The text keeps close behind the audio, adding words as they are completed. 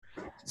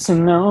So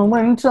no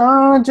one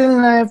told you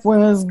life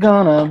was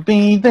gonna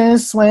be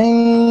this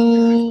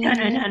way.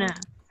 No.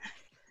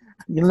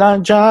 You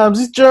like jobs,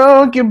 you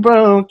joke, you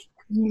broke.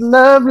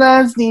 Love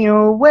lies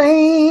your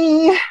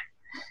way.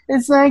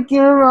 It's like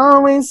you're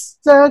always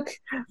stuck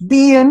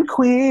being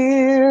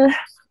queer.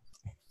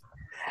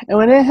 And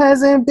when it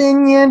hasn't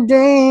been your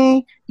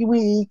day, your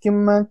week, your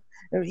month,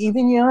 or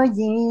even your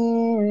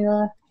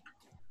year,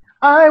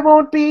 I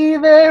won't be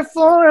there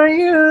for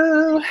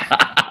you.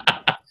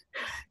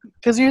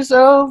 Cause you're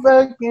so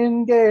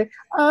fucking gay.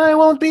 I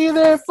won't be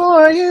there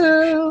for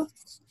you.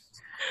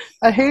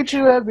 I hate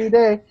you every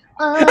day.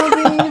 I'll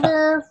be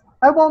there.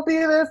 I won't be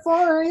there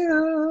for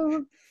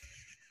you.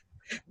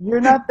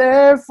 You're not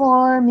there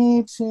for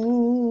me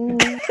too.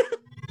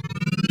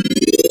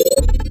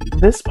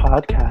 This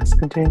podcast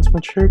contains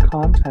mature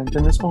content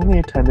and is only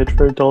intended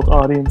for adult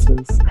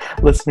audiences.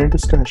 Listener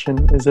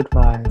discretion is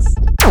advised.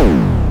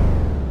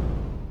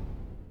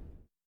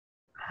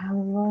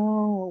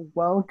 Hello,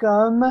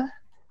 welcome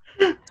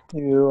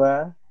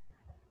to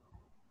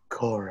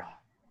Cora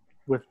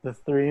with the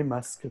Three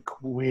Musky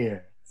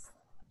Queers.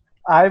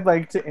 I'd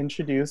like to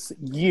introduce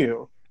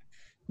you,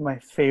 my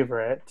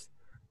favorite,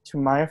 to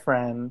my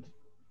friend,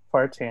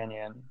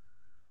 Fartanian.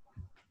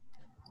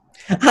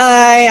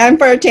 Hi, I'm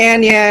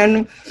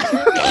Fartanian.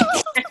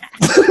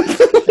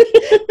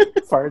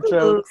 Fart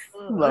jokes,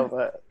 love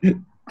it.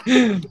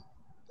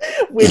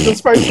 Wait,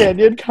 does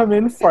Fartanian come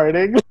in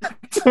farting?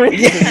 It's my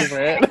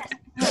favorite.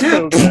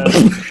 So good.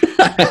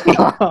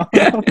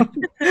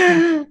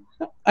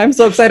 I'm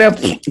so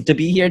excited to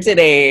be here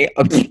today.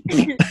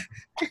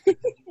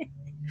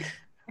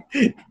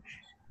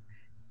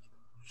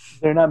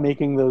 They're not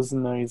making those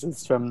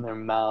noises from their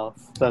mouth.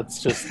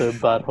 That's just their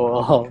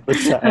butthole all the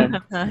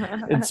time.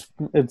 It's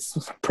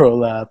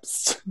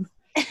prolapsed.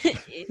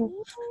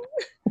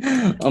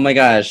 Oh my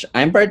gosh,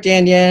 I'm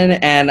Fartanian,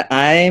 and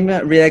I'm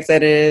really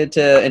excited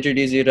to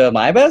introduce you to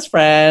my best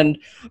friend,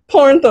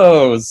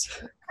 Pornthos.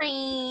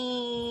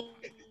 Hi.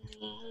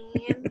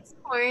 It's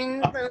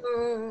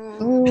Pornthos.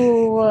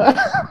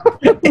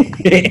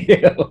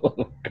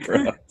 Ew,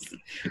 gross.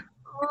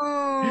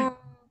 Oh,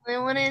 I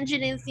want to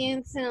introduce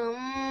you to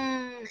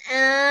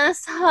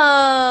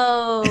Asshoes.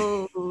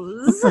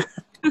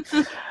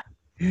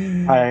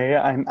 Hi,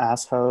 I'm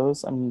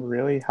Asshoes. I'm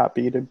really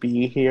happy to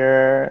be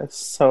here.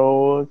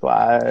 So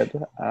glad.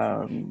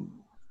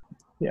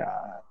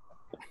 Yeah.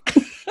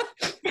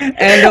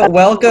 And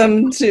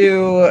welcome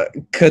to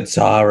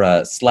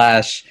Katara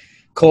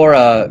 /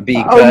 Cora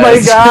because Oh my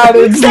god,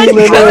 it's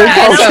literally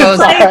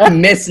Asshoes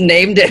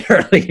misnamed it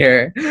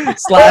earlier. /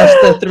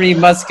 the Three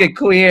Musky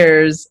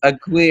Queers, a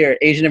queer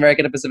Asian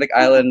American and Pacific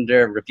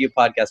Islander review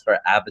podcast for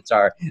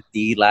Avatar: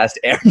 The Last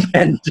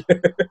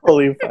Airbender.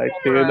 Holy fuck,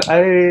 dude.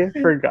 I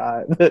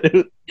forgot that it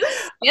was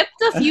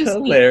Skipped a few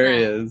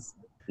hilarious.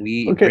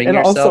 We okay, bring and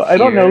also yourself I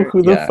don't know here.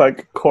 who the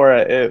fuck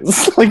Cora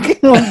is. Like,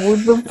 who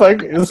the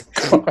fuck is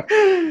Cora?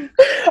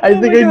 I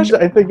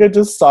think I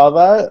just saw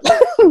that.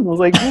 I was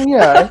like,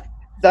 yeah,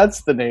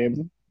 that's the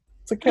name.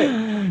 It's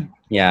okay.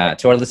 Yeah,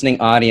 to our listening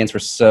audience,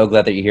 we're so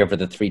glad that you're here for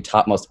the three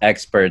topmost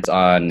experts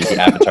on the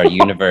Avatar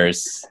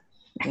universe.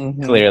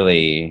 Mhm.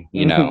 Clearly,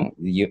 you know,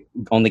 you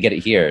only get it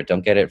here.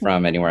 Don't get it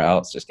from anywhere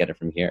else. Just get it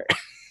from here.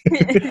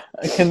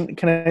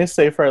 Can I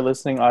say for our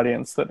listening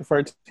audience that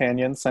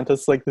Fartanian sent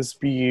us like this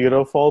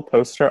beautiful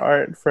poster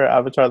art for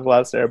Avatar: The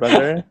Last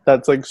Airbender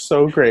that's like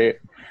so great,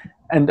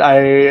 and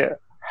I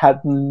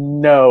had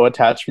no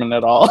attachment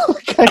at all.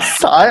 Like, I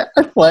saw it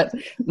and went,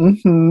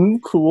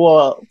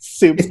 cool,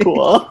 soup's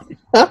cool.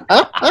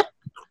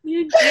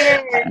 You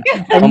did.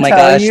 Oh my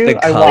gosh, the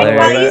I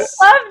colors.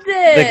 loved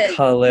it. The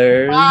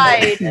colors.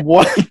 Why?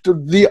 What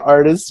the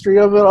artistry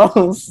of it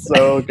all is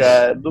so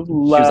good. She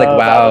was like,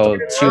 wow,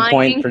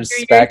 2-point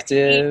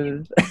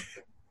perspective.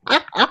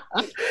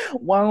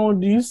 Wow,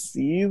 do you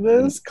see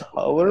this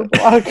color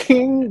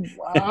blocking?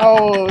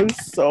 Wow,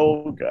 it's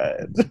so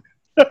good.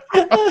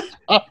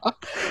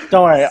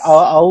 Don't worry,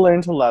 I'll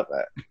learn to love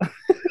it.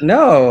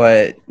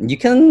 No, you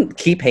can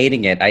keep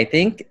hating it. I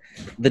think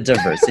the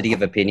diversity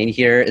of opinion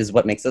here is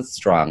what makes us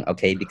strong,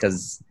 okay?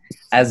 Because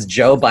as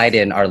Joe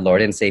Biden, our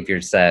Lord and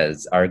Savior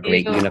says, our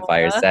great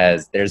unifier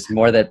says, there's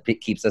more that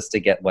keeps us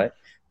together. What?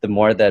 The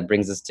more that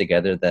brings us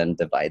together than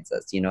divides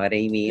us. You know what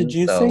I mean? Did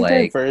you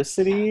say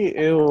diversity?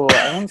 Ew,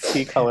 I don't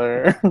see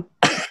color.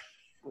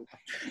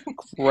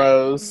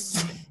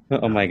 Gross.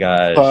 Oh my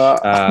gosh.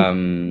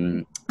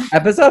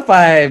 Episode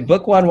 5,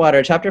 Book 1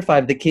 Water, Chapter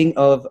 5, The King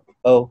of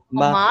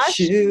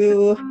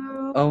Omashu.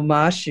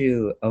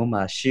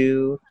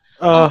 Omashu.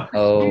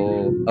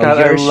 Oh, God,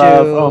 your I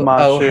love shoe. Omashu.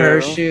 Oh,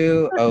 her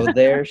shoe. Oh,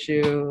 their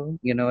shoe.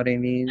 You know what I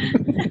mean?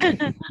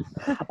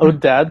 Oh,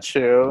 dad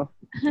shoe.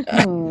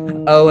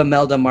 Oh,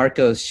 Imelda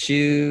Marco's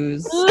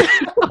shoes.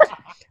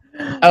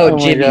 Oh,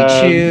 Jimmy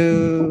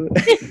Choo.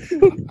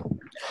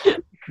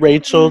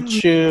 Rachel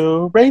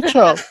Chu.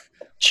 Rachel,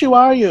 Chu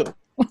are you?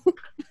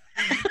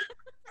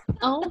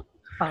 Oh.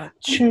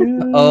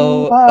 Chu.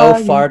 Oh,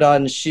 fart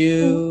on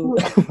shoe.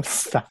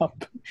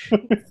 Stop.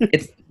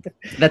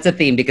 That's a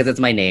theme because it's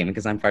my name,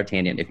 because I'm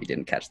Fartanian, if you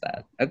didn't catch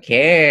that.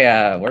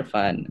 Okay, we're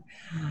fun.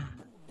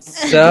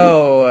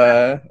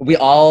 So we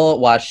all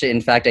watched it.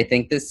 In fact, I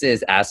think this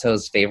is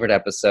Asshoes' favorite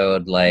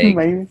episode. Like,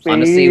 My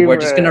honestly, we're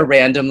just gonna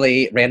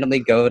favorite. randomly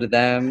go to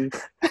them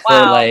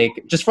Wow.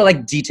 for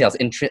details,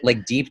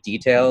 like deep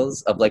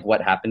details of like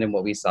what happened and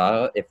what we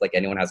saw. If like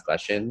anyone has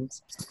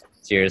questions,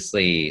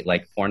 seriously,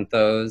 like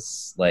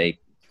Pornthos, like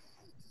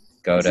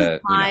go This to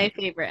is my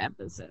favorite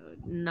episode,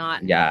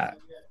 not yeah.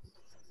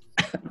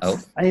 Oh,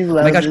 I oh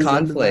love my gosh, this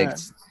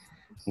conflict.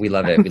 We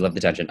love it. We love the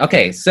tension.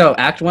 Okay, so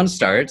Act 1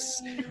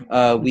 starts.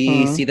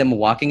 We see them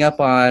walking up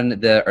on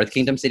the Earth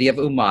Kingdom city of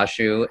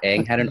Omashu.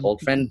 Aang had an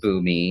old friend,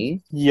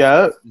 Boomy.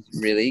 Yep,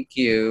 Really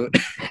cute.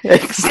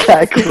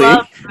 exactly.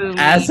 love Boomy.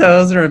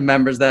 Asshoes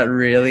remembers that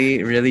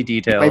really, really My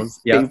details.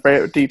 Yep.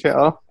 favorite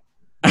detail.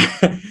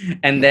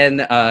 And then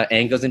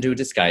Aang goes into a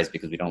disguise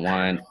because we don't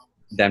want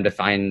them to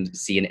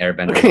see an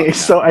airbender. Okay, walking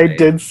so up, I right?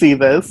 did see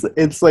this.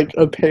 It's like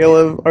a bale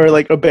of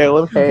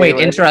hay. Wait,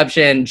 right?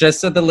 interruption. Just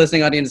so the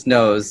listening audience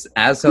knows,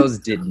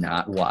 Asshoes did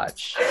not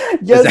watch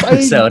Yes, this I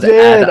episode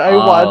did. at I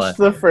all. watched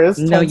the first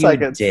 10 No, you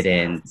seconds.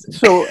 didn't.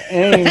 So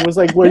Aang was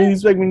like, "What do you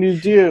expect me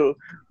to do?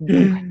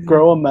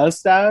 Grow a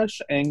mustache?"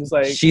 Aang's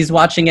like, She's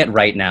watching it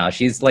right now.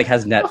 She's like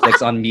has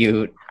Netflix on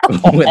mute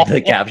with the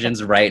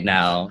captions right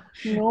now.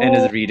 "No, and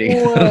is reading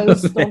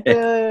stop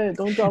it!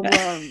 Don't talk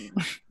about."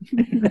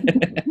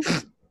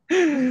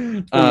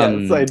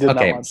 Yes, I did not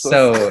okay, watch this.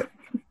 so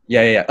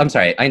yeah. I'm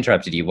sorry, I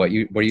interrupted you. What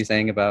were you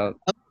saying about?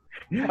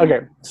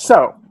 Okay,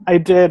 so I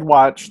did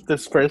watch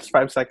this first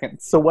 5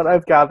 seconds. So what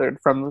I've gathered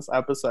from this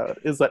episode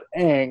is that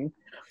Aang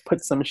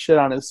put some shit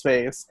on his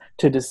face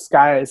to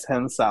disguise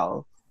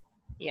himself.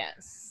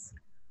 Yes.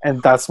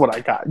 And that's what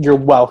I got. You're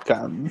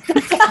welcome.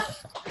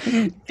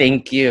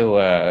 Thank you.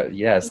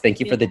 Yes, thank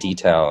you for the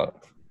detail.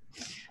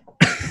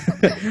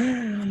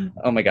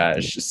 Oh my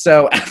gosh.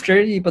 So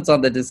after he puts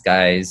on the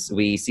disguise,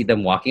 we see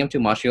them walking up to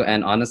Omashu,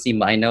 and honestly,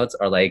 my notes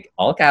are like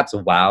all caps,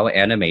 wow,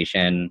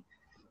 animation.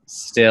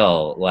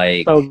 Still,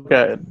 like So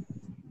good.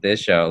 this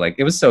show, like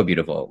it was so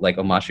beautiful. Like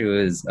Omashu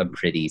is a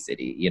pretty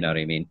city, you know what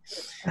I mean?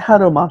 I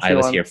had Omashu I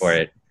was once. here for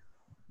it.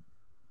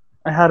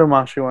 I had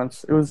Omashu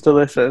once. It was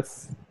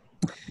delicious.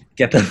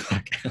 Get the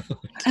fuck out.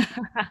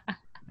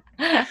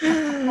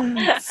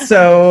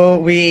 So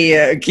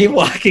we keep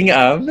walking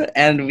up,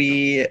 and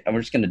we're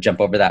just gonna jump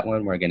over that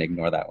one. We're gonna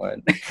ignore that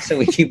one. So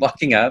we keep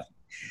walking up,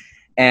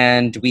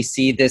 and we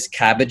see this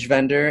cabbage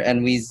vendor,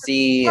 and we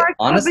see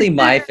honestly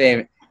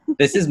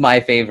this is my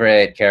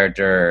favorite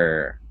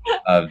character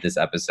of this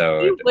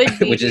episode,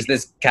 which is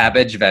this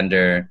cabbage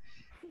vendor,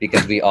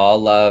 because we all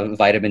love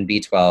vitamin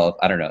B12.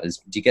 I don't know. Do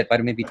you get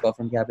vitamin B12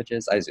 from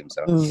cabbages? I assume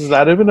so. Is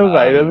that even a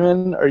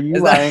vitamin? Are you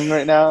lying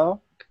right now?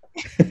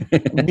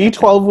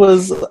 B12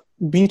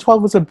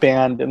 was a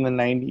band in the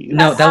 90s.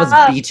 No, that was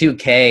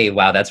B2K.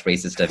 Wow, that's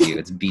racist of you.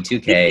 It's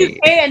B2K.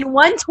 And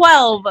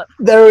 112.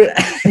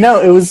 No,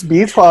 it was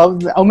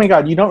B12. Oh my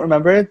god, you don't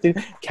remember it? The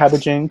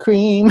cabbage and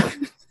cream.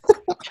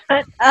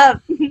 Shut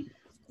up.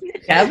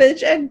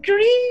 Cabbage and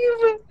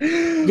cream.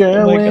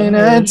 Girl, Oh my when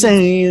God. I tell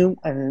you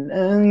I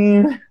love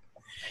you,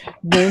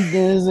 that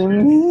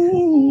doesn't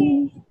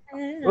mean.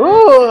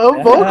 Oh,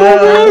 a vocal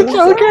bridge.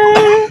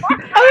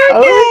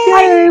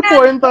 Okay,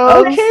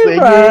 Pornthos. Okay, Singing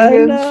Run.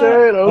 and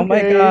shit. Okay. Oh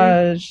my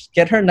gosh.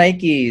 Get her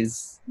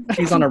Nikes.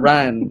 She's on a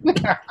run.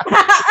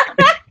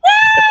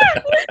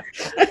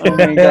 Oh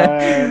my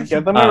god.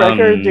 Get them a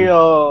record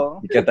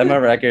deal. Get them a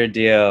record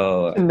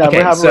deal.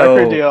 Never have a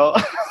record deal.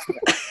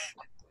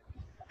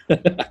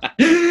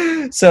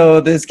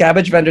 So this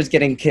cabbage vendor's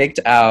getting kicked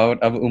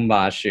out of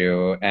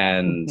Omashu,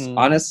 and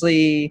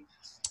honestly,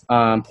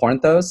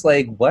 Pornthos,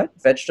 like, what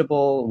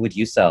vegetable would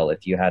you sell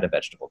if you had a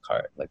vegetable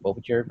cart? Like, what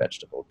would your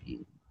vegetable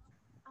be?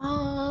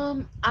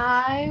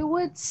 I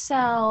would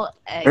sell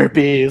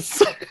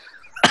Herpes.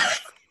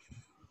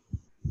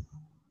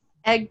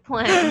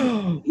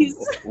 eggplant.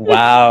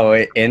 Wow,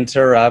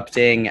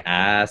 interrupting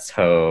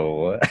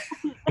asshole.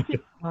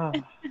 Oh,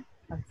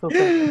 I feel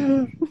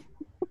so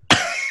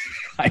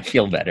I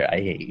feel better. I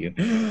hate you.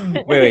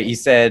 Wait, you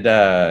said,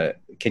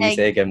 can you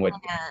say again what?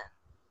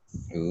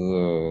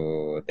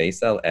 Ooh, they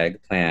sell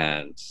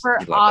eggplant. For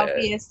You love it.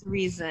 obvious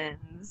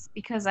reasons.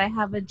 Because I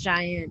have a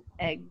giant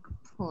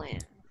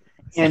eggplant.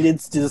 And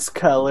it's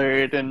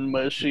discolored and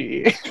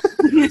mushy.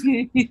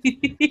 And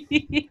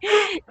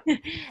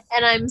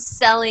I'm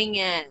selling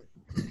it.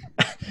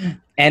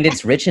 And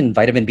it's rich in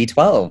vitamin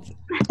B12,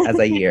 as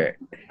I hear.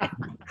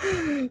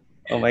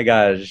 Oh my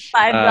gosh.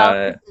 $5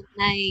 a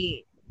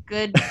night.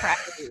 Good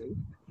price.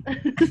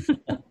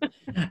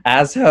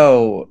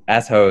 Asshoes,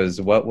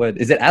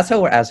 is it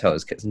asshole or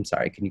asshoes? 'Cause I'm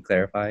sorry, can you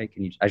clarify?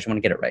 I just want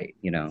to get it right,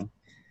 you know?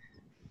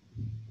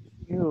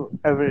 You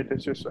ever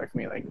disrespect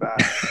me like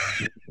that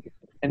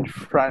in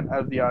front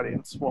of the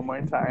audience one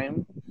more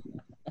time,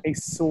 I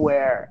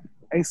swear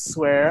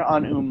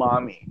on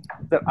umami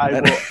that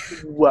I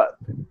will whoop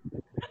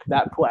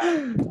that plat.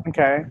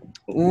 Okay?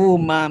 Ooh,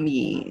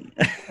 mommy.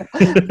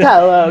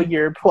 Hello,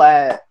 your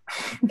plat.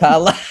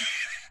 Pala.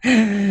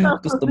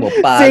 Gusto mo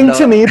Sing palo.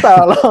 to me,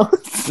 Paolo.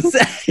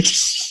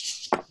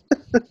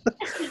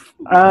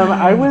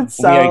 I would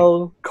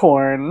sell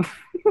corn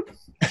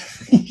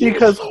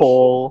because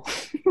whole.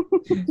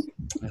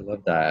 I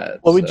love that.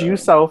 What would you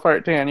sell,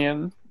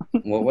 Fartanian?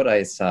 What would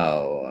I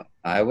sell?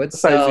 I would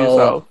Besides sell.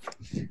 yourself.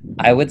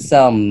 I would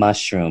sell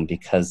mushroom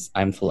because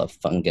I'm full of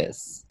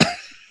fungus.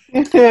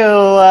 Ew,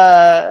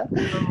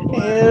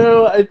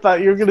 I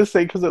thought you were gonna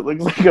say because it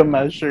looks like a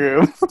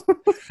mushroom.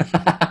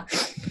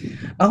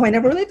 Oh, I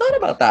never really thought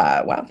about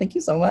that. Wow, thank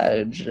you so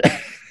much.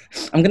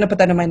 I'm gonna put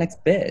that in my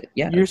next bit.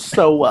 Yeah. You're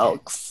so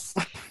welks.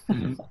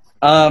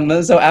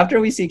 So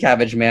after we see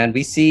Cabbage Man,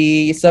 we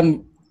see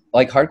some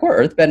like hardcore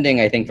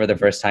earthbending, I think, for the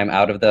first time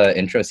out of the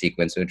intro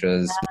sequence, which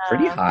was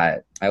pretty hot.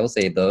 I will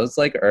say those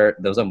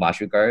those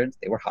Omashu guards,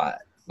 they were hot.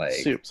 Like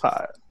Soup's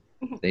hot.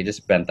 they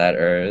just bent that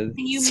earth.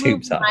 Can you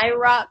Soup's move hot. my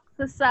rocks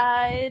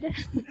aside?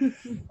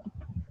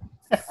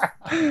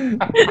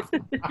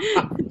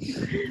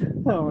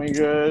 Oh my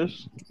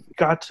gosh.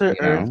 Got to You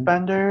know?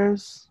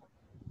 earthbenders.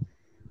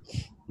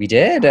 We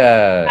did.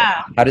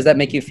 How does that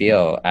make you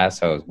feel,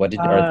 assholes? What did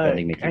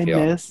earthbending make you I feel?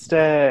 missed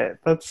it.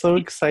 That's so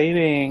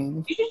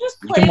exciting. You should just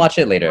You play can watch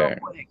it later.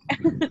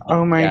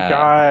 Oh my Yeah.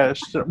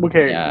 gosh.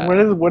 Okay, Yeah.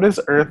 what is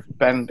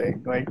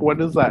earthbending? Like, what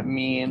does that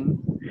mean?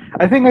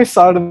 I think I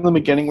saw it in the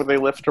beginning where they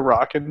lift a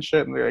rock and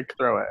shit and they like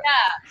throw it.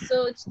 Yeah,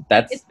 so it's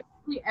That's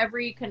basically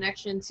every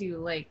connection to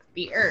like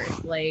the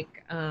earth,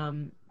 like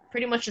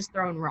pretty much just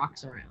throwing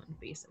rocks around,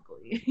 basically.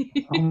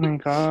 Oh my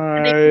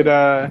god.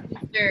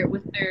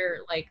 with their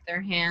like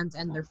their hands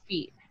and their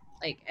feet,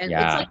 like, and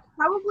Yeah. it's like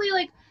probably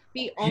like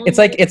the only.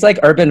 it's like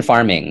urban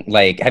farming.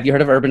 Like, have you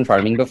heard of urban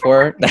farming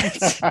before?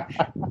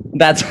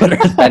 That's what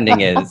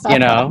earthbending is, you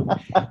know?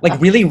 Like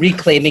really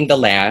reclaiming the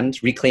land,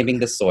 reclaiming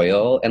the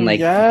soil, and like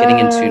getting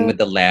in tune with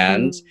the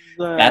land.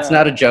 That's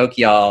not a joke,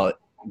 y'all.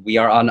 We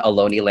are on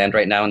Ohlone land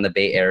right now in the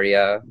Bay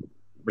Area.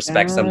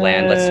 Respect some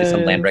land. Let's do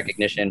some land Yes.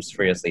 recognition.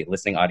 Seriously,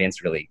 listening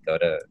audience, really go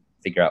to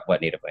figure out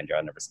what native land you're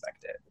on and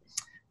respect it.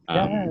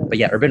 But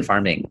yeah, urban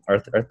farming.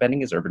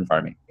 Earthbending is urban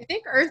farming. I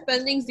think earth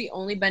bending's the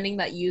only bending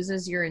that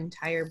uses your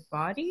entire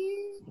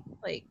body,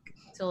 like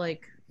to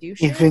like do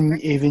shit.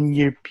 Even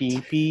your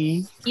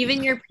pee-pee.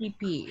 Even your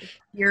pee.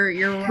 Your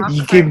rock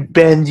You hard- can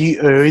bend the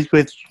earth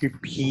with your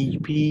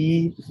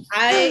pee-pee.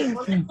 I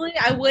honestly,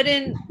 I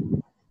wouldn't.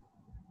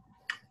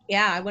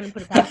 Yeah, I wouldn't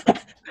put it past them.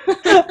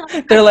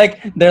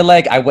 they're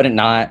like, I wouldn't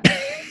not.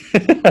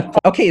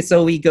 Okay,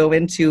 so we go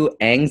into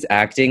Aang's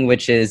acting,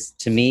 which is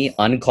to me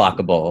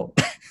unclockable.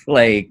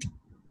 Like,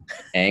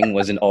 Aang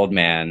was an old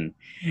man,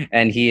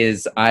 and he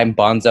is. I'm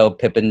Bonzo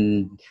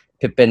Pippin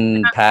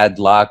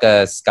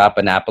Padlaka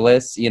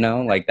Scapanopolis. You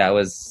know, like that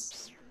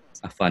was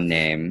a fun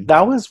name.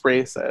 That was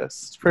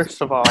racist.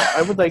 First of all,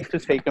 I would like to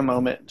take a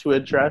moment to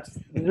address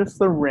just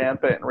the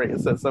rampant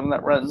racism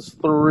that runs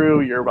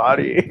through your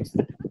body.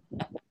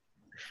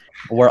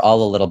 We're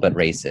all a little bit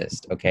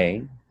racist,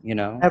 okay? You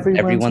know,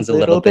 everyone's a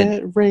little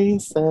bit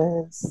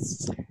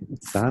racist.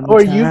 Sometimes. Or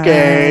are you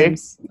gay?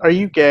 Are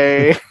you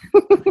gay?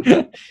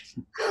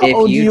 If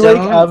Oh, do you you don't,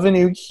 like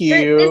Avenue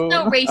Q? There's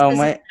no racism Oh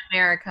my- in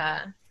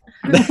America.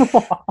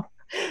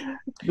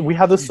 We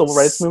have the civil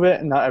rights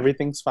movement, and not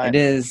everything's fine. it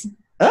is.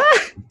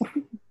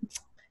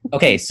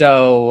 Okay,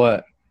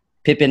 so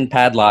Pippin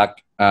Padlock,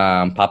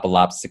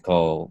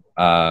 Papalopsicle,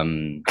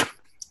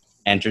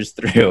 enters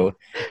through,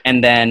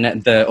 and then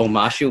the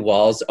Omashu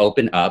walls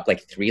open up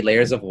like 3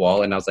 layers of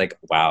wall, and I was like,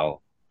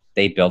 wow,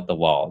 they built the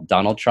wall.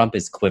 Donald Trump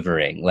is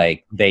quivering.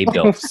 Like, they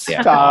built the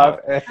wall. Stop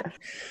it.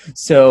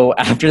 So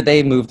after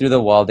they move through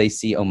the wall, they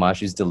see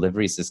Omashu's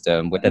delivery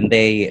system, but then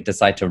they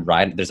decide to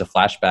ride. There's a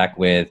flashback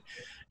with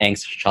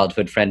Aang's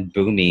childhood friend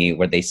Boomy,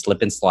 where they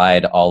slip and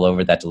slide all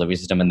over that delivery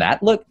system, and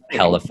that looked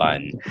hella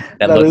fun.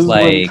 That That looks is one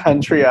like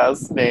country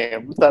ass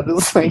name. That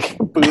is like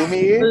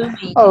Boomy.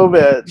 Boomy. Oh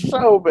bitch.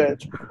 Oh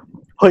bitch.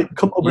 Wait,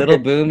 come over little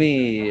here.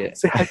 Boomy.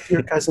 Say hi to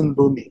your cousin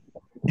Boomy.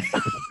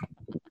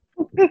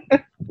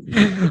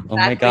 Oh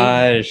my Exactly.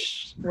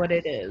 gosh. What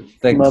it is.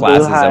 The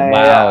classism.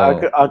 Wow.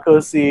 I'll go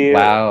see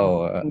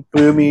Wow.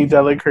 Boomy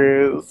Dela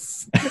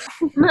Cruz.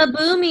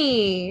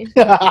 Maboomy.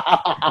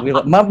 We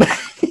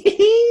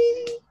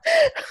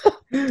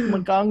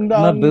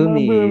Magandang,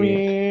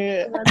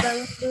 Maboomy.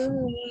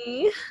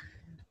 Maboomy.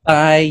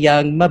 Bye,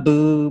 young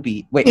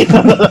Mabooby. Wait.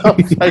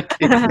 I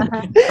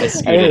I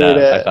screwed hate it up.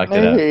 I it. fucked I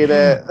it up. hate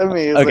it.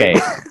 Amazing. Okay.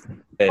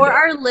 For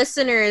our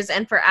listeners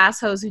and for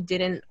asshoes who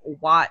didn't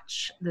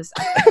watch this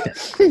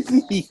episode,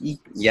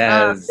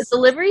 Yes. the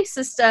delivery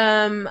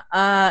system,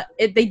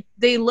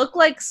 they look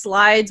like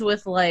slides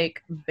with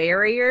like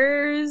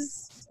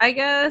barriers, I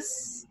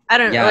guess. I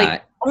don't know, Yeah.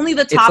 like only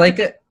the It's top like is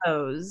a-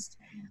 exposed.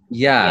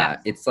 Yeah,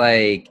 it's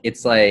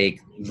like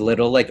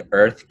little like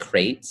earth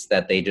crates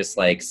that they just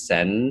like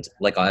send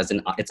like as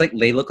an. It's like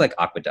they look like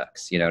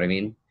aqueducts. You know what I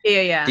mean?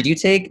 Yeah. Did you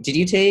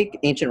take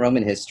ancient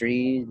Roman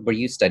history? Were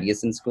you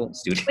studious in school?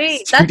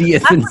 Wait,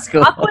 studious in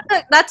school.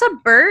 Aqueduct, that's a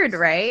bird,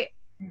 right?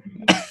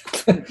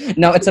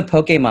 No, it's a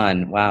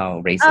Pokemon.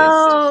 Wow, racist.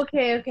 Oh,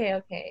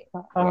 okay.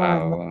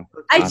 Wow.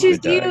 I choose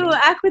you, Aqueduct.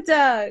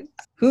 Aqueduct.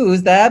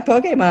 Who's that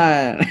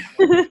Pokemon?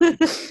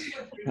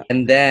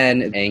 And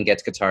then Aang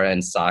gets Katara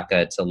and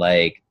Sokka to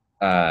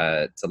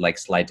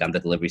slide down the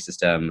delivery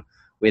system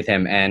with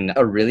him, and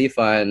a really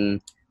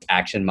fun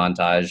action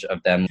montage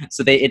of them.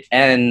 So it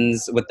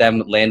ends with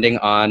them landing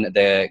on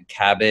the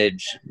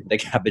cabbage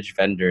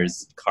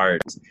vendor's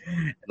cart,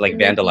 like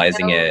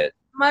vandalizing it.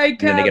 My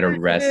cabbages. And then they get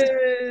arrested.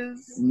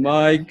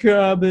 My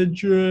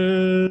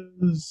cabbages,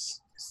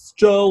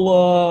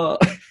 Stella.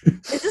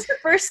 Is this the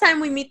first time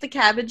we meet the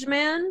Cabbage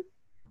Man?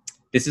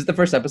 This is the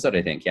first episode,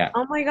 I think. Yeah.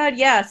 Oh my god,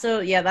 yeah. So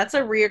yeah, that's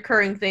a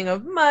reoccurring thing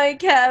of my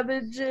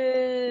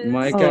cabbages.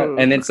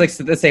 And it's like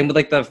the same with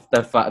like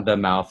the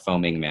mouth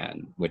foaming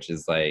man, which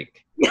is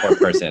like poor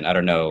person. I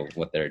don't know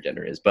what their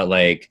gender is, but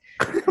like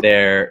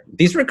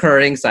these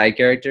recurring side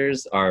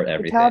characters are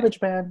everything. The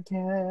Cabbage Man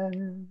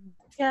can.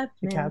 The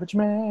Cabbage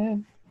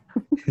Man.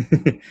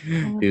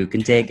 Who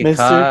can take a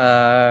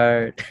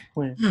cart,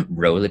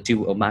 roll it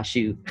to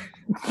Omashu,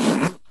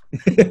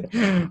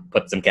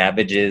 put some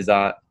cabbages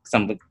on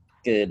something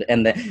good,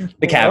 and the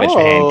Cabbage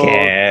Man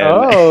can.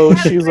 Oh,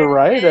 she's a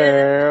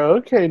writer.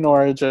 Okay,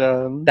 Nora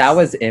Jones. That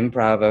was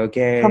improv.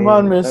 Okay, come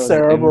on, Miss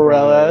Sara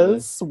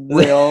Barielles.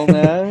 Real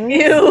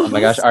nice. Oh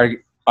my gosh,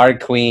 our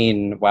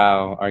queen.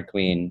 Wow, our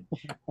queen.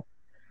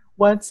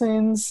 What's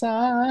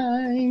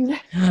inside?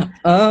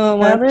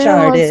 Oh,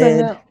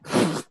 Uncharted.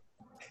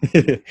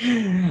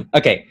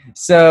 Okay,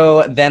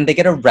 so then they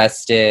get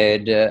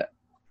arrested.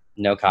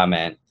 No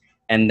comment.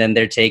 And then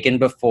they're taken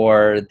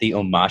before the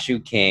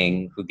Omashu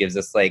king, who gives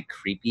us like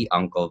creepy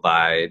uncle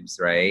vibes,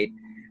 right?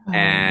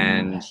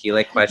 And he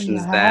like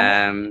questions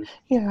them.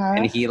 Yeah.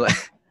 And he like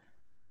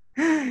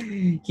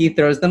he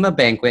throws them a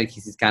banquet.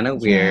 He's kind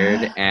of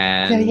weird.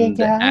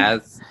 And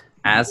as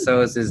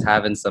Asshoes is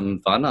having some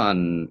fun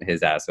on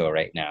his asshole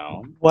right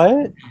now.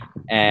 What?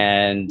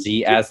 And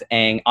he asks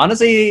Aang.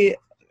 Honestly,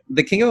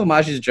 the King of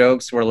Omashu's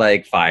jokes were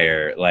like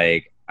fire.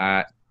 Like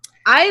Aang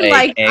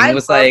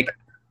was like,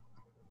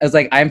 I was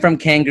like, I'm from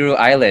Kangaroo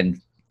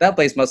Island. That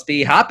place must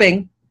be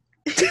hopping.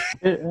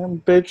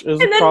 Bitch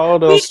is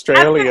called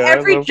Australia.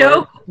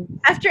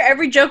 After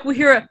every joke, we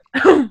hear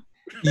a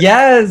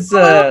yes,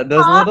 those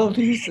little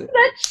pieces.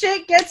 That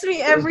shit gets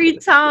me every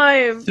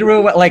time.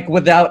 Through like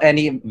without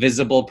any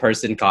visible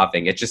person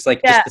coughing. It's just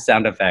like just the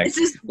sound effect. It's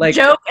just like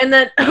joke and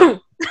then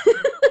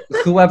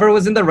whoever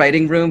was in the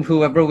writing room,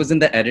 whoever was in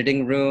the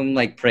editing room,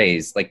 like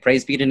praise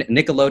be to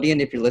Nickelodeon.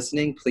 If you're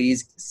listening,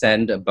 please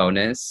send a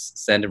bonus,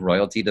 send a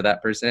royalty to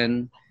that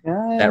person.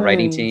 Yes. That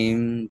writing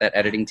team, that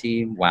editing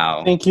team.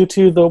 Wow. Thank you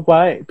to the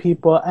white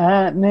people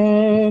at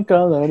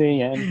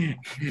Nickelodeon.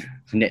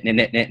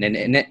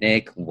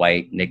 Nick,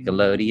 white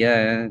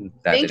Nickelodeon.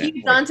 Thank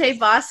you, Dante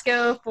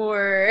Bosco,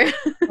 for.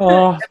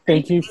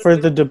 Thank you for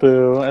the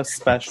debut,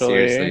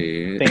 especially.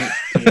 Seriously. Thank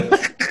you.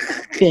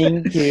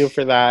 Thank you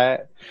for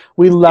that.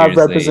 We love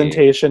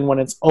representation when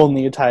it's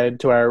only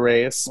tied to our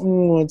race.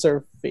 It's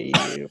our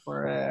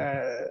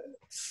favorite.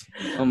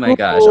 Oh my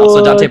gosh.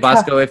 Also, Dante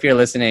Bosco, if you're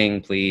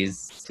listening,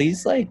 please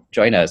like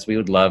join us. We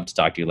would love to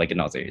talk to you, like in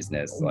all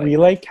seriousness. Like, we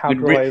like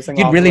capitalizing.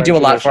 You'd really do a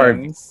lot for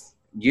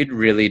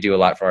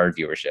our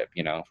viewership,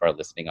 for our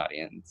listening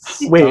audience.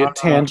 Wait,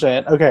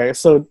 tangent. Okay,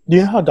 so you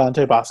know how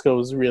Dante Bosco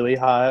was really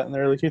hot in the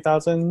early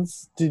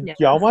 2000s? Did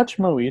y'all watch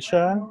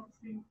Moesha?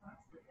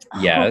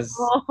 Yes.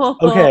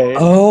 Okay.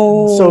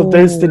 Oh. So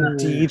there's the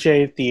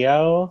DJ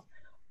Theo.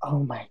 Oh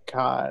my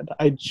god.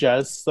 I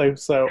just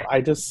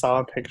saw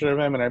a picture of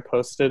him and I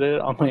posted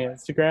it on my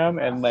Instagram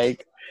and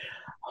like,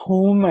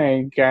 oh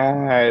my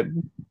god.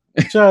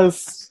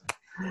 Just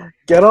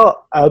get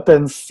all up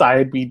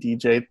inside me,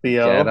 DJ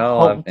Theo. Get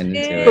all up into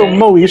it. So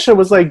Moesha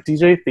was like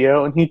DJ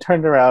Theo and he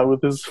turned around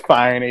with his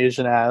fine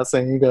Asian ass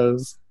and he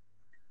goes,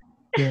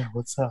 yeah,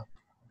 what's up?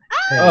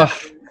 Hey.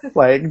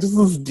 Like just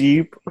this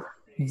deep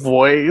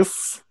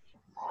voice.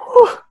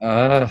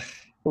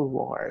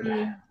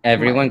 Lord.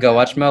 Everyone go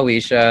watch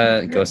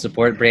Moesha. Go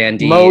support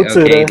Brandy.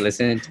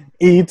 Listen.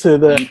 E to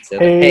the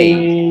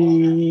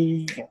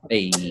Hey.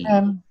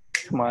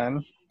 Come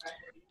on.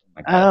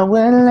 I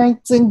would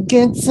like to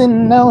get to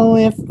know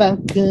if I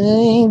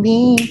could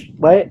be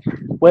what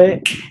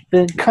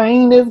the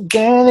kind of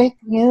girl that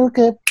you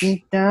could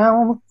be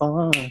down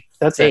for.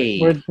 That's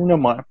it. We're no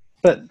more.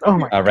 But oh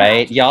my! All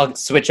right, y'all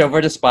switch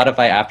over to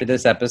Spotify after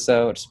this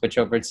episode. Switch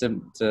over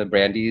to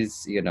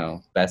Brandy's,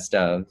 best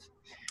of.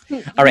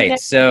 All right,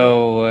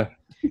 so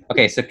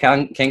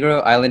Kangaroo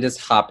Island is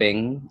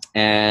hopping,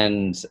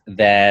 and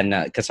then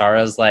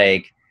Katara's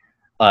like,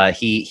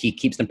 he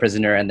keeps them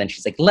prisoner, and then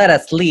she's like, "Let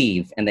us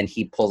leave," and then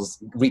he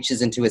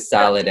reaches into his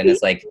salad, and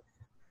is like,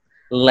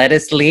 "Let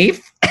us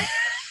leave."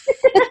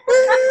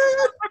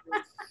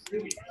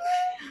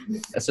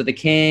 So the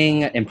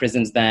king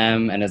imprisons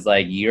them and is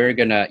like, you're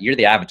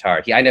the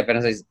avatar. He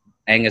identifies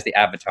Aang as the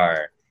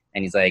avatar.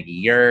 And he's like,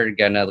 you're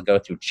gonna go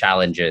through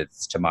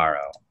challenges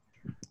tomorrow.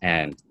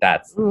 And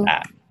that's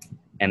that.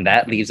 And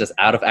that leaves us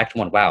out of Act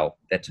 1. Wow,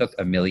 that took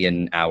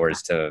 1,000,000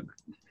 hours to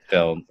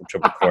film, which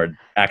will record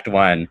Act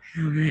 1.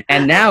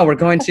 And now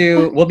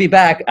we'll be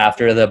back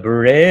after the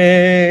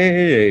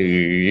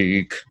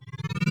break.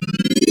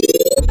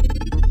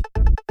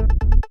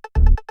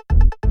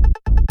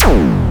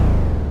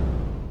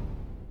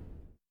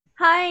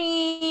 Hi,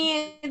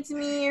 it's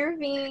me, your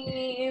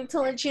fave,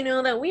 to let you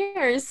know that we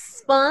are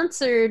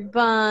sponsored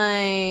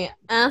by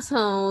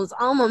Asshoes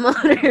Alma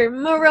Mater,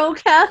 Moreau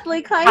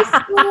Catholic High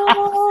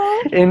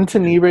School. In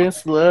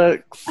tenebrous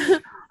looks.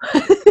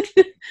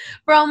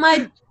 For all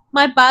my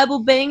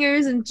Bible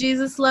bangers and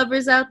Jesus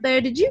lovers out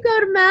there, did you go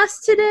to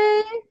Mass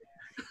today?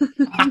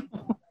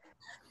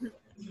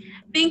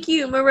 Thank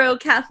you, Moreau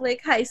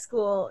Catholic High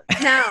School.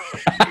 Now,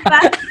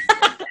 back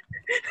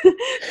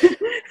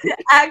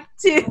Act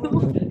 2.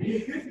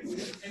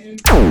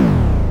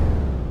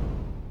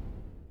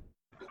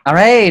 All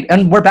right,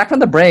 and we're back from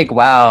the break.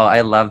 Wow, I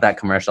love that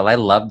commercial. I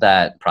love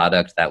that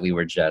product that we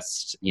were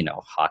just,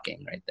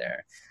 hawking right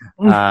there.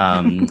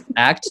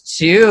 Act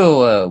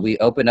 2, we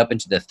open up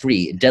into the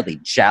 3 deadly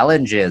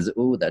challenges.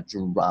 Ooh, the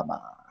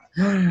drama.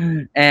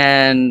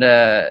 And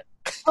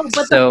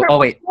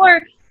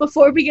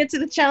before we get to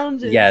the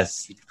challenges.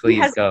 Yes,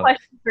 please has go. A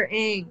question for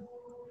Aang.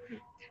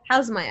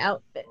 How's my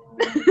outfit?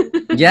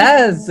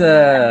 Yes.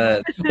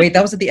 Wait,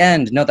 that was at the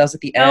end. No, that was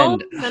at the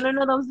end. No.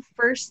 That was the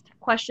first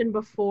question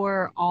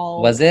before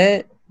all. Was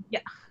it?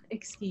 Yeah.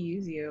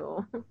 Excuse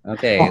you.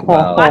 Okay.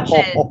 Well.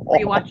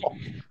 Rewatch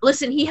it.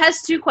 Listen, he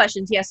has 2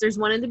 questions. Yes, there's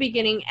one in the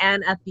beginning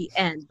and at the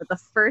end. But the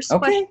first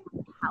question: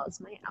 how's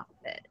my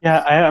outfit?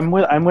 Yeah, I'm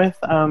with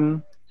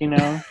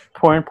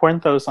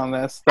Pornthos on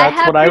this.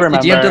 That's what I remember.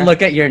 Did you have to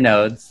look at your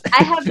notes?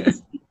 I have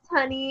this,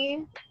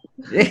 honey.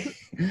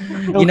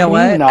 You know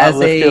what? Not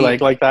lift your leg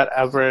like that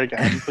ever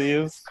again,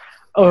 please.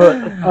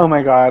 Oh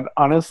my god!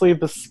 Honestly,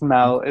 the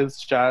smell is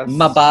just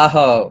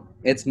mabaho.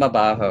 It's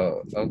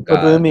mabaho. Oh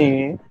god.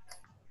 GaBumi.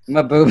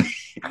 Mababumi.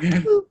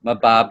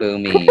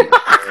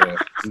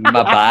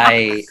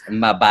 Mabai.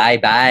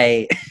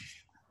 Bye.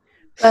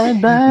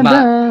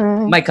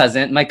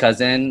 My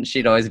cousin,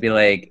 she'd always be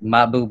like,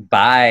 Mabu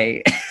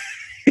bye.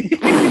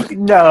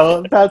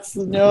 No, that's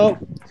no.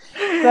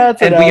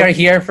 That's and we are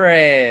here for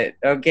it,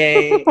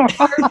 okay?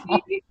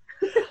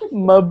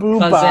 Mabu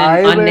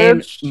bye,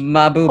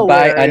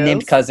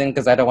 unnamed cousin,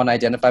 because I don't want to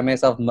identify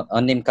myself.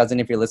 Unnamed cousin,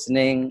 if you're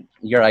listening,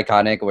 you're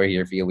iconic. We're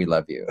here for you. We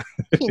love you.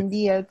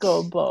 Hindi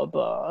ako,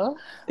 baba.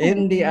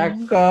 Hindi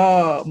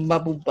ako,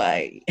 mabu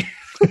bye.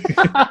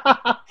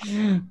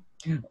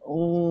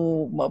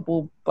 Oh,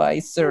 mabu bye,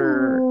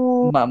 sir.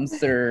 Mom,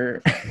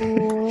 sir.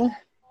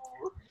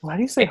 Why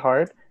do you say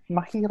hard?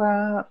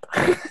 Mahirap.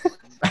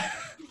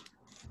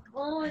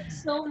 Oh,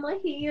 it's so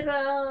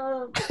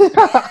mahirap.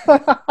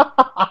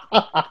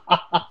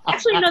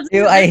 Actually, no.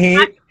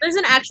 There's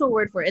an actual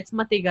word for it. It's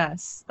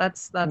matigas.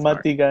 That's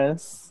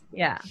matigas.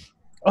 Yeah.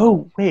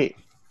 Oh wait.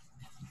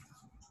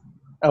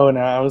 Oh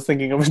no, I was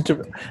thinking of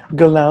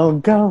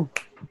Galao Go.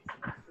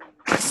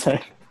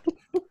 Sorry.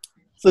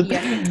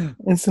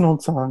 It's an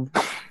old song.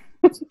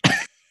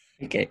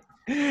 Okay.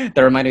 That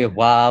reminded me of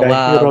Wow.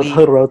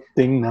 Hirot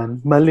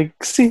tingnan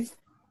maliksi.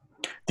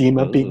 Di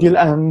mapigil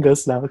ang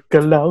gaslaw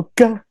kalaw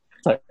ka.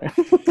 Sorry.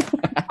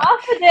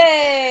 Half a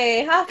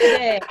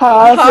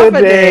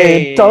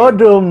day.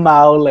 Todo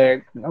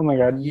maulik. Oh my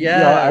god.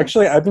 Yeah.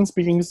 Actually, I've been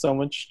speaking so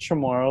much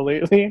Chamorro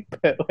lately,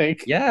 but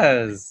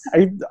yes.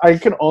 I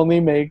can only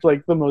make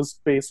the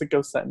most basic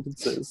of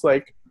sentences.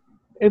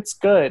 It's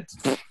good.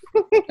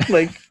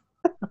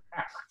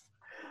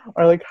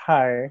 Or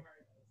hi,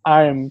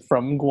 I'm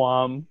from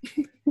Guam.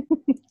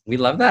 We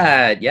love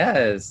that.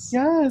 Yes.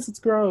 Yes, it's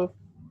growth.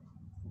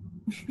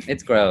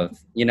 It's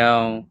growth.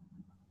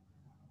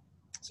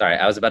 Sorry,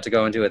 I was about to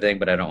go into a thing,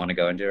 but I don't want to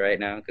go into it right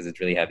now because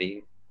it's really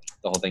heavy.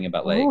 The whole thing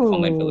about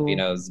homeland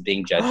Filipinos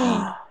being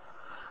judgy.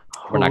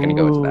 We're not going to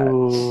go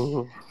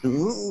into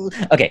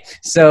that. Okay,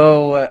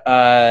 so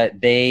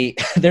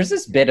there's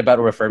this bit about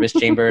a refurbished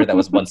chamber that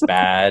was once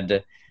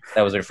bad,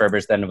 that was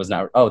refurbished, then it was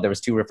not. Oh, there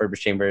was 2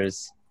 refurbished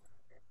chambers.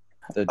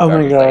 Oh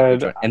my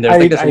god! And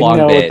there's this long I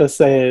know bit. What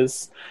this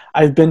is.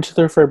 I've been to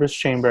the refurbished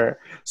chamber.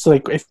 So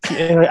if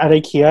at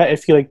IKEA,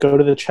 if you go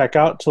to the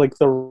checkout to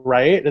the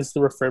right is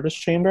the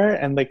refurbished chamber,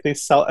 and they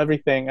sell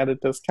everything at a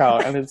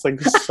discount, and it's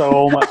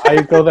so much.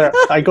 I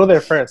go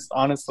there first,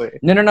 honestly.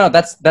 No.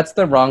 That's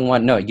the wrong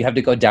one. No, you have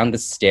to go down the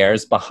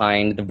stairs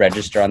behind the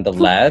register on the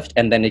left,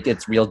 and then it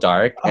gets real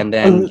dark, and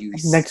then you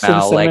next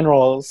smell to the cinnamon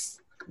rolls.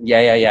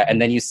 Yeah.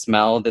 And then you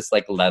smell this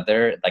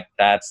leather.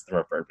 That's the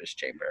refurbished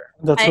chamber.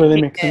 That's where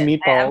they make the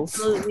meatballs. I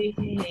absolutely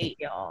hate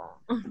y'all.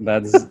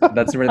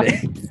 That's where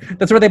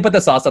they put the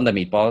sauce on the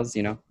meatballs.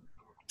 Okay.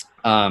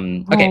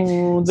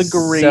 Oh, the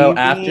gravy. So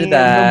after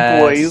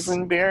that, the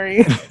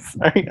boysenberry.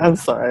 Sorry, I'm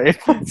sorry.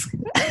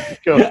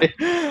 Go ahead.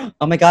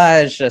 Oh my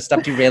gosh!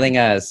 Stop derailing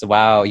us.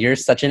 Wow, you're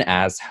such an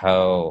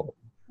asshole.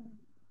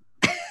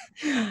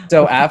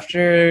 So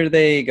after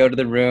they go to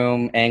the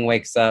room, Aang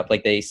wakes up,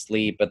 they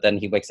sleep, but then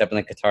he wakes up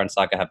and Qatar and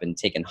Sokka have been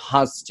taken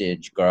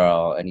hostage,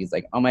 girl. And he's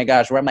like, oh my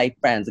gosh, where are my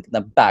friends? Look at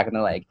them back. And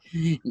they're like,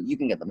 you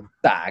can get them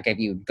back if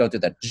you go through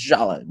the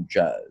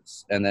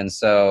challenges. And then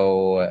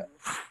so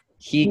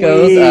He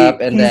goes up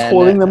and he's then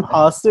holding them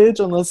hostage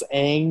unless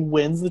Aang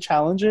wins the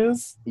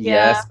challenges.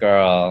 yes,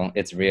 girl,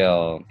 it's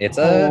real. It's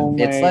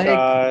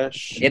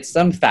Gosh. it's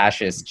some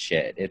fascist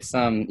shit. It's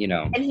some, you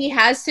know. And he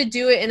has to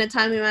do it in a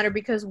timely manner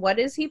because what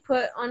does he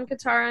put on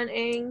Katara and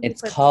Aang?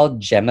 It's called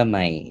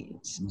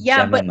Gemimite.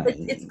 Yeah, Gemimite. but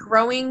it's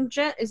growing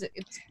is it?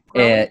 It's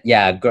growing?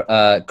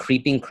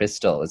 Creeping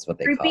crystal is what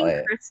they call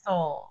it.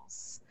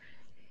 Crystals.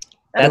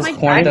 That's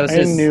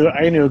Pornthos'.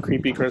 I knew a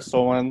creepy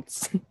crystal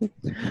once,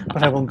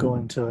 but I won't go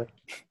into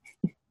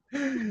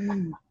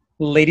it.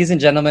 Ladies and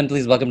gentlemen,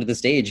 please welcome to the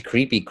stage,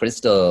 Creepy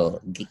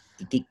Crystal. Ew!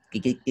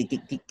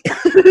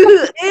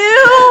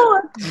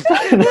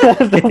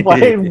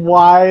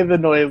 Why the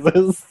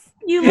noises?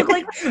 You look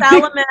like a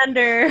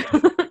salamander.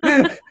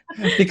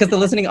 Because the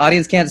listening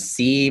audience can't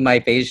see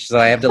my face, so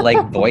I have to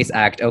like voice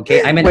act.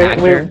 Okay, I'm an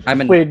actor.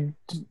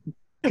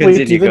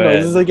 Continue, do the go ahead.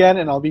 noises again,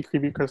 and I'll be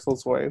Creepy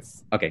Crystal's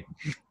voice. Okay.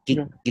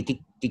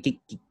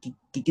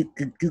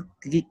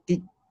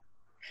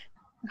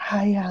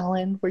 Hi,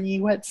 Alan. Were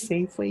you at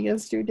Safeway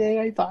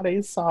yesterday? I thought I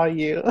saw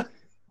you.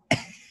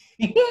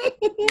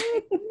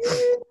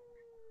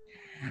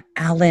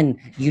 Alan,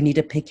 you need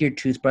to pick your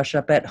toothbrush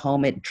up at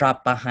home. It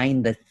dropped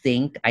behind the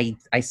sink. I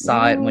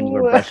saw it when you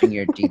were brushing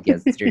your teeth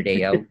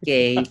yesterday.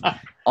 Okay.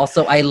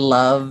 Also, I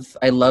love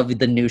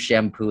the new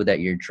shampoo that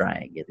you're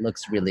trying. It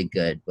looks really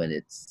good when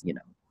it's, you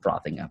know,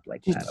 frothing up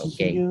like that.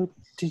 Okay.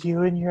 Did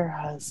you and your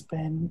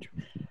husband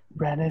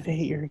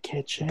renovate your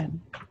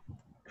kitchen?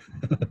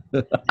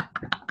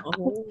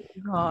 Oh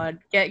God!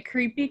 Get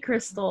Creepy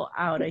Crystal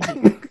out of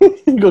here.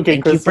 Okay,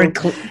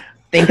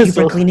 Thank you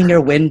for cleaning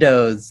your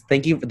windows.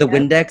 Thank you. The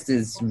Windex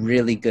is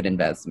really good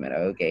investment.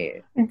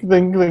 Okay.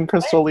 Then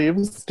Crystal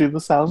leaves. Do the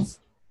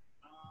sounds.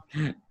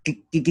 Yeah.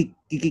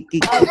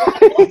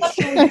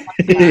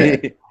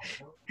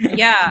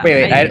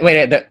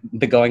 Wait.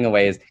 The going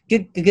away is.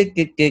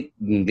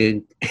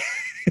 The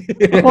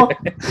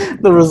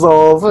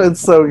resolve.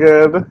 It's so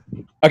good.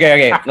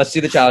 Okay. Let's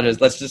do the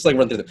challenges. Let's just like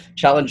run through them.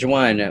 Challenge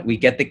 1: we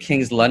get the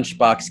king's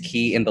lunchbox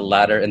key in the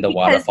ladder in the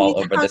waterfall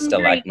over the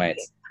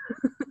stalagmites.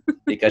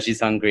 Because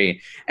she's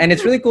hungry. And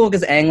it's really cool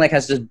because Aang like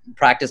has to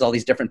practice all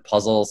these different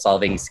puzzle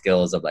solving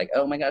skills of like,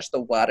 oh my gosh,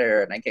 the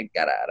water and I can't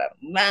get out of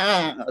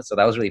it. So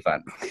that was really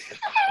fun.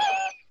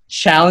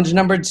 Challenge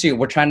number 2.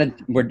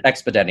 We're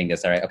expediting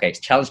this, all right? Okay,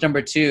 challenge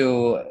number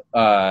 2,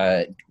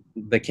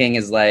 the king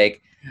is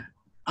like,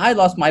 I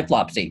lost my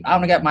Flopsy.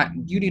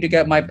 You need to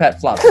get my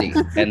pet Flopsy.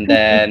 And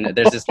then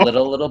there's this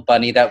little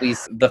bunny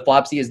the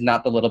Flopsy is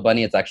not the little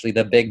bunny, it's actually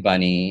the big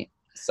bunny.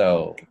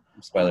 So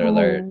spoiler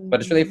alert, but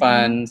it's really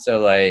fun. So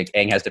like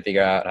Aang has to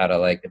figure out how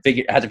to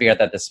figure out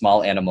that the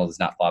small animal is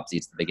not Flopsy,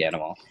 it's the big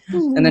animal.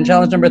 And then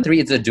challenge number 3,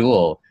 it's a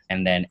duel.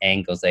 And then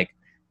Aang goes like,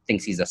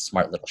 thinks he's a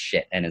smart little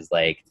shit and is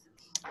like,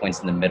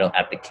 points in the middle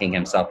at the king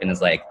himself and is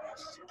like,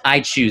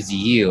 I choose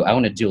you. I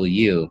want to duel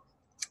you.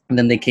 And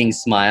then the king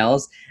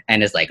smiles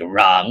and is like,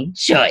 wrong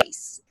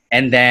choice.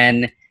 And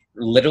then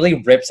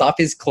literally rips off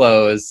his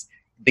clothes.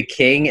 The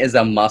king is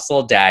a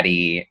muscle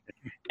daddy.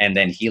 And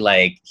then he's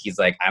like,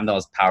 I'm the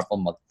most powerful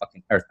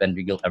motherfucking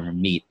earthbender you'll ever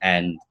meet.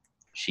 And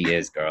she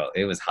is, girl.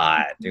 It was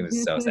hot. It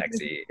was so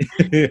sexy.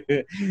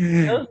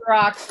 Those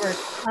rocks were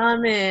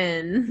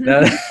coming.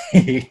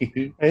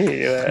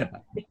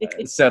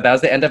 So that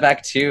was the end of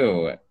Act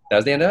 2.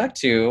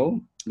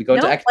 We go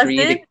into Act 3.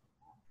 Yes,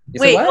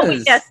 wait, it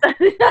was. Yes,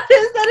 that is.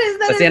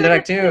 That's the end of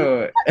Act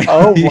 2.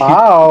 Oh,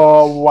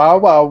 wow.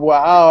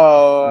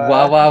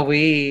 Wow. Wow,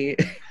 wee.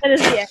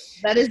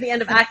 That is the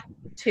end of Act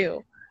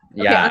 2.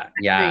 Okay,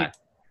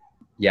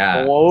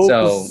 yeah. Whoa,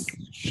 so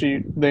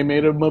they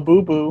made him a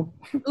boo-boo.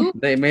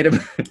 They made him.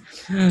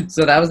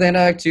 So that was the end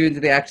of Act 2. Into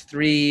the Act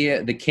 3,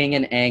 the king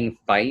and Aang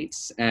fight,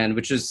 and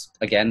which is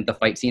again the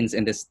fight scenes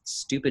in this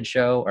stupid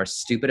show are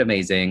stupid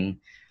amazing.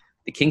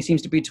 The king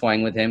seems to be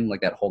toying with him,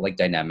 like that whole like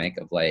dynamic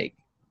of like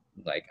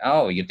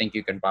oh, you think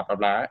you can blah blah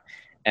blah,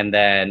 and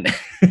then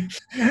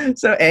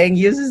so Aang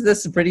uses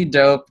this pretty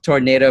dope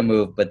tornado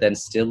move, but then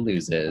still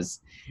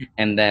loses,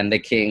 and then the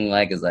king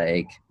like is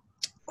like,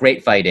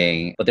 great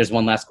fighting, but there's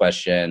one last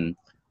question.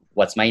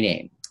 What's my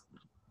name?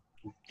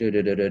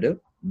 The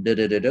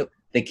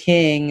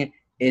king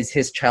is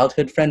his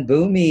childhood friend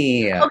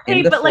Bumi. Okay,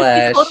 in the but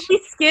flesh. like he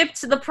totally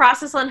skipped the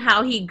process on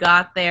how he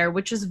got there,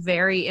 which is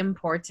very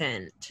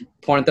important.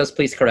 Pornthos,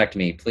 please correct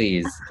me.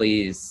 Please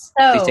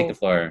take the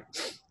floor.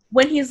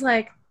 When he's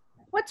like,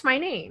 what's my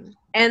name?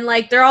 And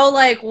like they're all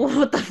like, well,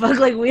 what the fuck?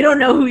 Like, we don't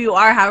know who you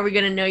are. How are we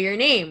gonna know your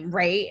name,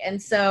 right?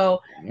 And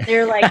so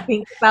they're like,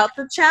 think about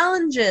the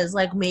challenges.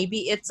 Like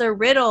maybe it's a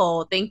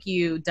riddle. Thank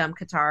you, dumb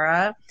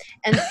Katara.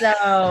 And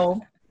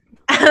so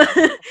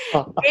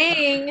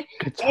Aang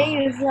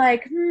is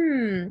like,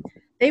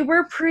 they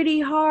were pretty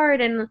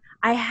hard, and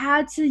I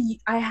had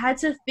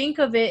to think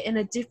of it in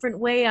a different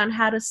way on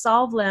how to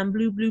solve them.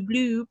 Blue, blue,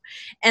 blue.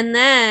 And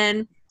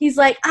then he's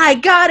like, I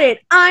got it.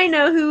 I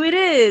know who it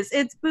is.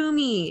 It's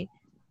Bumi.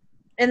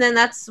 And then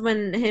that's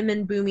when him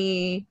and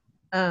Bumi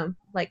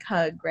like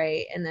hug,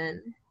 right? And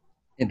then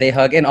They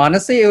hug, and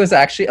honestly, it was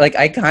actually like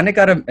I kind of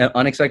got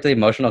unexpectedly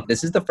emotional.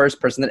 This is the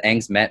first person that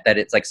Aang's met that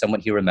it's like someone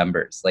he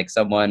remembers, like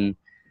someone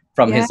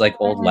from his like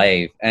old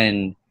life,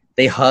 and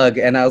they hug,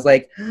 and I was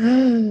like,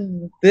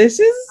 "This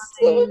is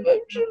so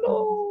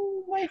emotional."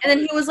 And then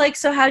he was like,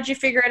 "So how'd you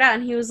figure it out?"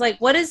 And he was like,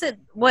 "What is it?"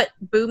 What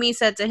Boomy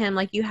said to him,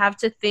 like, you have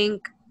to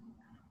think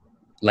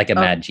like a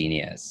mad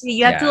genius.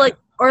 You have to like,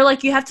 or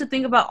like you have to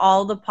think about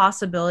all the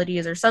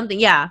possibilities or something.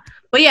 Yeah,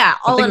 but yeah,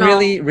 something all in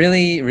really, all,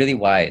 really, really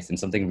wise and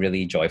something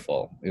really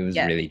joyful. It was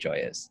really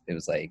joyous. It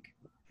was like,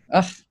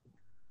 ugh,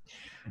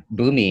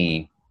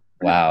 Boomy.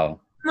 Wow,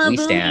 we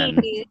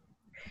stand.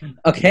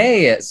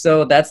 Okay,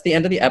 so that's the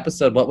end of the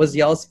episode. What was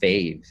y'all's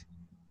fave?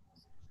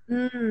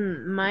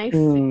 My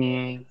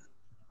fave.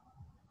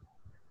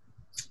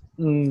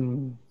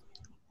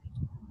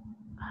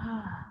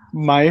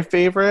 My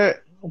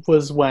favorite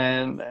was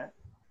when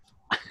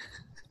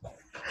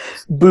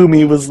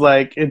Boomy was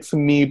like, "It's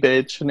me,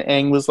 bitch," and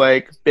Aang was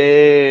like,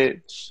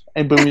 "Bitch,"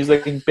 and Boomy's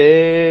like,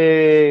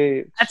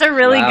 "Bitch." That's a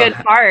really good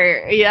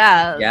part.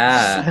 Yeah.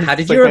 Yeah. How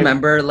did you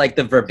remember like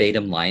the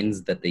verbatim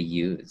lines that they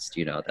used?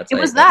 You know, that's it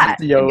was that.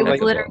 Yo, it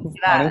like, was literally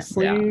that.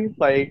 Honestly,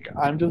 like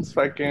I'm just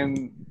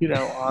fucking,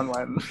 on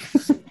one.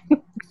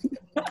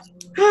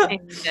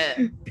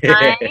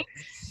 My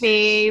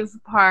fave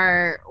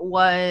part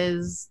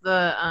was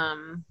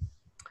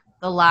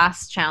the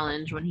last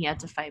challenge when he had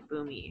to fight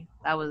Boomy.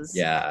 That was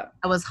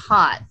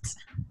hot.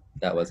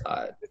 That was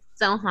hot.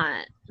 So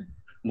hot.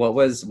 What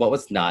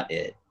was not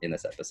it in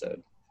this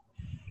episode?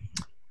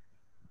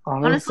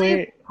 Honestly,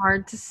 it's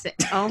hard to say.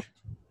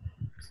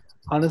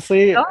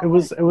 Honestly, it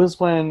was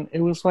when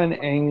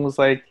Aang was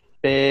like,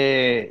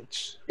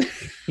 "Bitch,"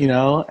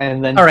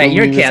 and then all right,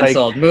 you're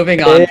canceled. Like,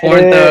 moving on,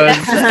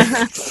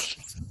 Pornthos.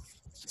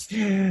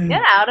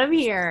 Get out of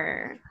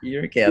here.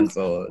 You're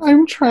canceled.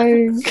 I'm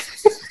trying.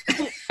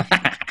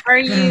 Are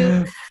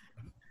you?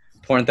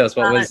 Pornthos,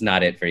 what was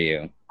not it for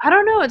you? I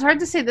don't know. It's hard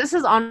to say. This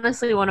is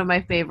honestly one of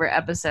my favorite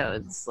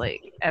episodes,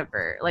 like,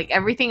 ever. Like,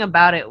 everything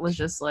about it was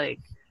just, like,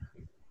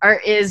 or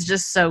is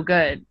just so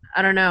good.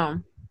 I don't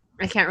know.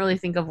 I can't really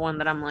think of one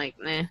that I'm like,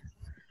 meh.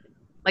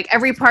 Like,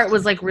 every part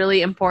was, like,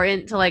 really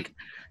important to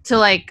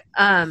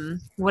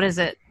what is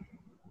it?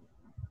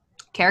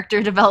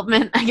 Character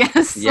development, I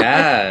guess.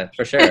 Yeah,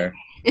 for sure.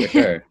 For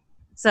sure.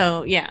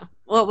 So, yeah.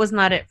 What was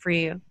not it for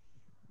you?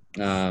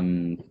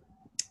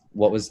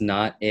 What was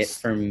not it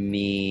for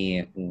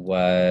me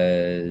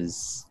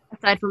was...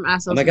 Aside from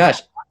Asshoes. Oh my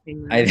gosh.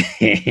 I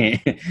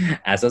think...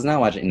 Asshoes not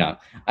watching. No.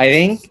 I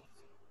think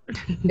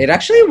it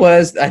actually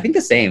was, I think,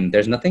 the same.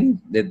 There's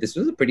nothing... This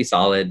was a pretty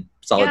solid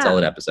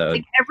episode.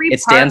 Like, every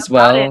it stands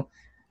well.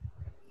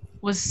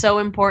 Was so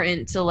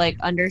important to, like,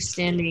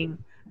 understanding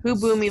who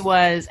Boomy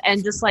was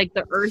and just, like,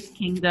 the Earth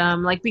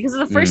Kingdom. Like, because of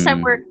the first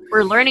time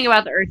we're learning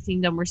about the Earth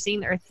Kingdom, we're seeing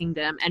the Earth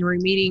Kingdom, and we're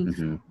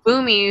meeting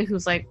Boomy,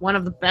 who's, like, one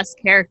of the best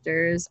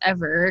characters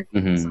ever.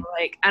 So,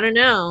 like, I don't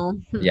know.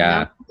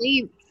 Yeah.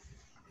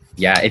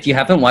 Yeah, if you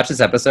haven't watched this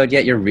episode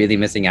yet, you're really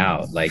missing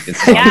out. Like,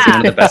 this is one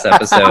of the best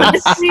episodes of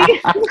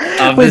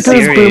the series.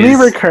 Does Boomy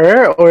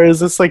recur, or is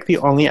this, like, the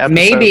only episode?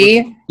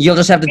 Maybe. You'll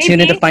just have to tune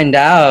in to find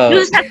out.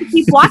 You'll just have to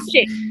keep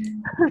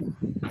watching.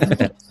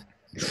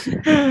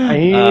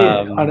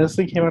 I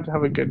honestly came out to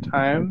have a good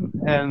time,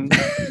 and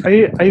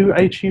I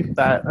achieved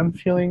that. I'm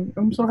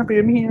so happy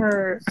I'm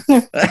here.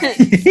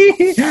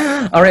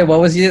 All right, what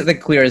was the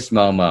queerest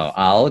Momo?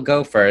 I'll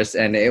go first,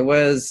 and it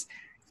was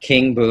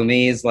King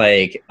Boomy's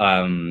like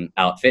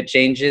outfit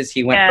changes.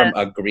 He went from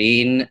a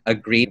green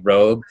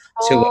robe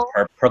to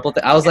a purple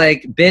thing. I was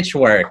like, bitch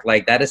work.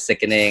 Like, that is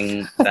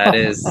sickening. That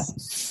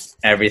is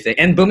everything.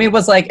 And Boomy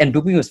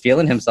was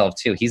feeling himself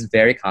too. He's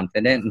very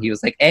confident, and he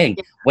was like, "Hey,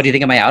 what do you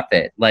think of my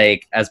outfit?"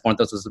 Like, as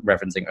Pornthos was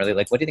referencing earlier,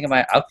 like, "What do you think of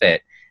my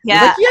outfit?"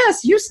 Yeah. Like,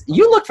 yes,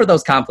 you look for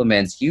those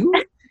compliments. You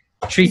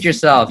treat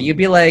yourself. You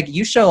be like,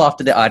 you show off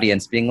to the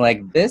audience, being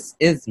like, "This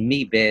is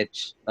me,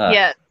 bitch."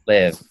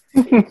 Live.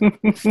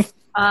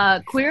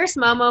 Queerest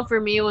Momo for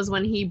me was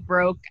when he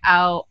broke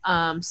out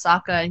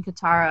Sokka and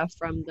Katara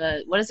from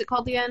the, what is it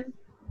called again?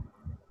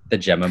 The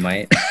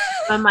Gemamite.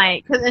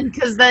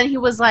 Because then he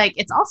was like,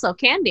 it's also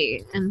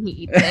candy, and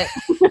he eats it.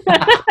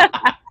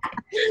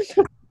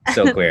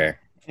 So queer.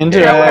 Into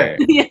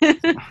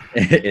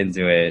it.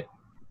 Into it.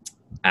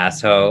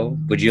 Asshole,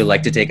 would you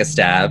like to take a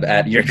stab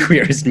at your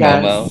queerest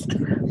Momo?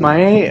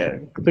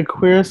 The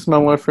queerest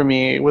Momo for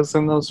me was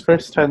in those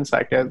first 10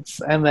 seconds,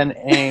 and then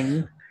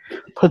Aang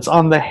puts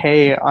on the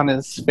hay on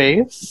his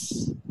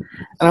face,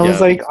 and I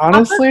was like,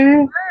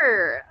 honestly,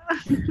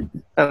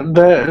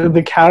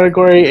 the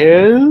category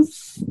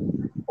is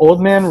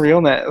old man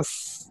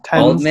realness.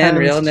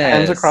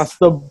 10s across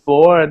the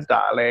board,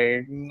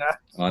 darling.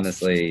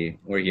 Honestly,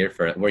 we're here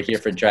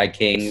for drag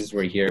kings.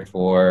 We're here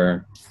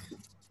for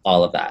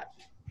all of that.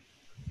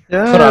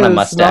 Yes, put on a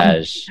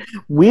mustache.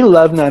 We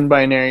love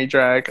non-binary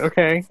drag.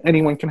 Okay,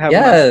 anyone can have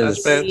a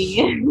mustache,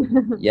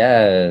 bitch.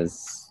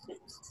 Yes.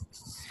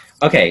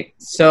 Okay,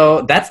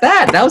 so that's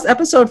that. That was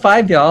episode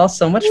 5, y'all.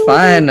 So much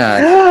fun.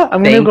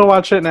 I'm gonna go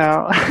watch it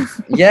now.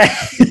 Yeah.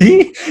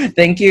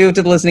 Thank you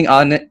to the listening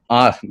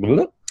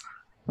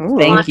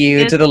Thank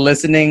you to the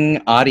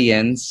listening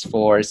audience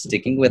for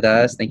sticking with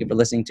us. Thank you for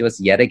listening to us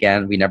yet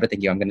again. We never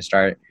thank you. I'm going to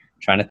start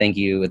trying to thank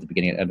you at the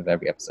beginning and end of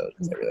every episode.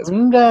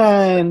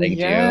 Thank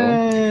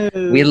you.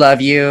 We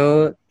love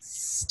you.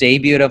 Stay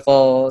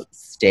beautiful.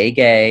 Stay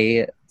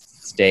gay.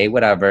 Stay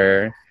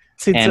whatever.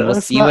 And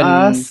we'll see you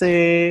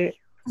in...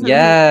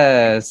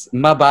 Yes.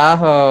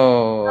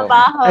 Mabaho.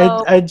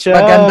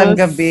 Magandang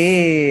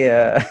gabi.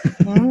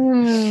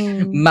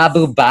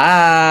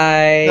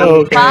 Mabubay.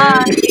 Okay.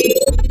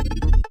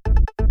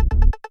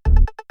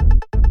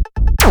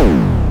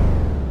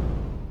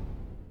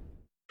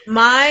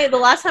 Bye. The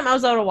last time I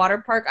was at a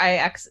water park, I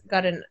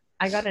got an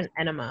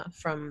enema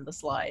from the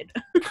slide.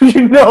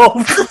 You know.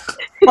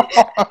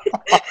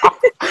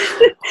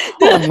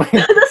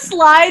 The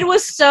slide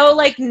was so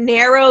like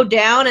narrowed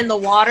down, and the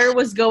water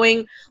was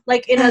going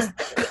like in a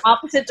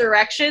opposite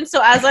direction.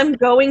 So as I'm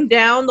going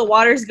down, the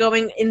water's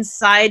going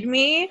inside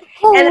me,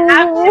 and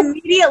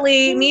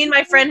immediately, me and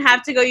my friend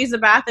have to go use the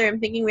bathroom,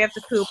 thinking we have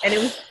to poop, and it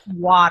was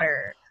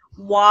water.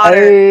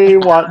 I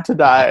want to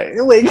die.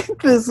 Like,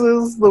 this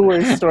is the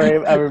worst story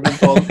I've ever been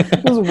told.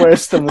 It was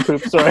worse than the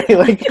poop story.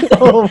 Like,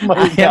 oh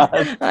my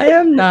god. I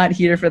am not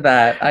here for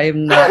that. I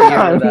am not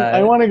here for that.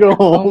 I want to go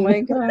home. Oh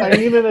my god. I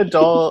need an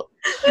adult.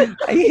 I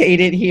hate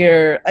it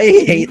here. I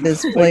hate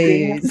this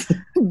place.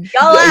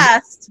 Y'all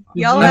asked.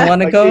 I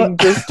want to go.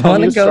 Just tell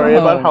me a story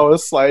about how a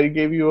slide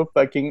gave you a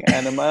fucking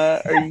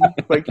enema. Are you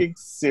fucking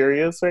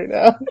serious right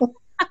now?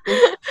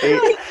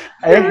 I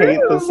hate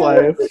this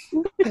life.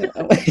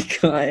 Oh my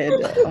god.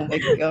 Oh my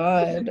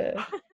god.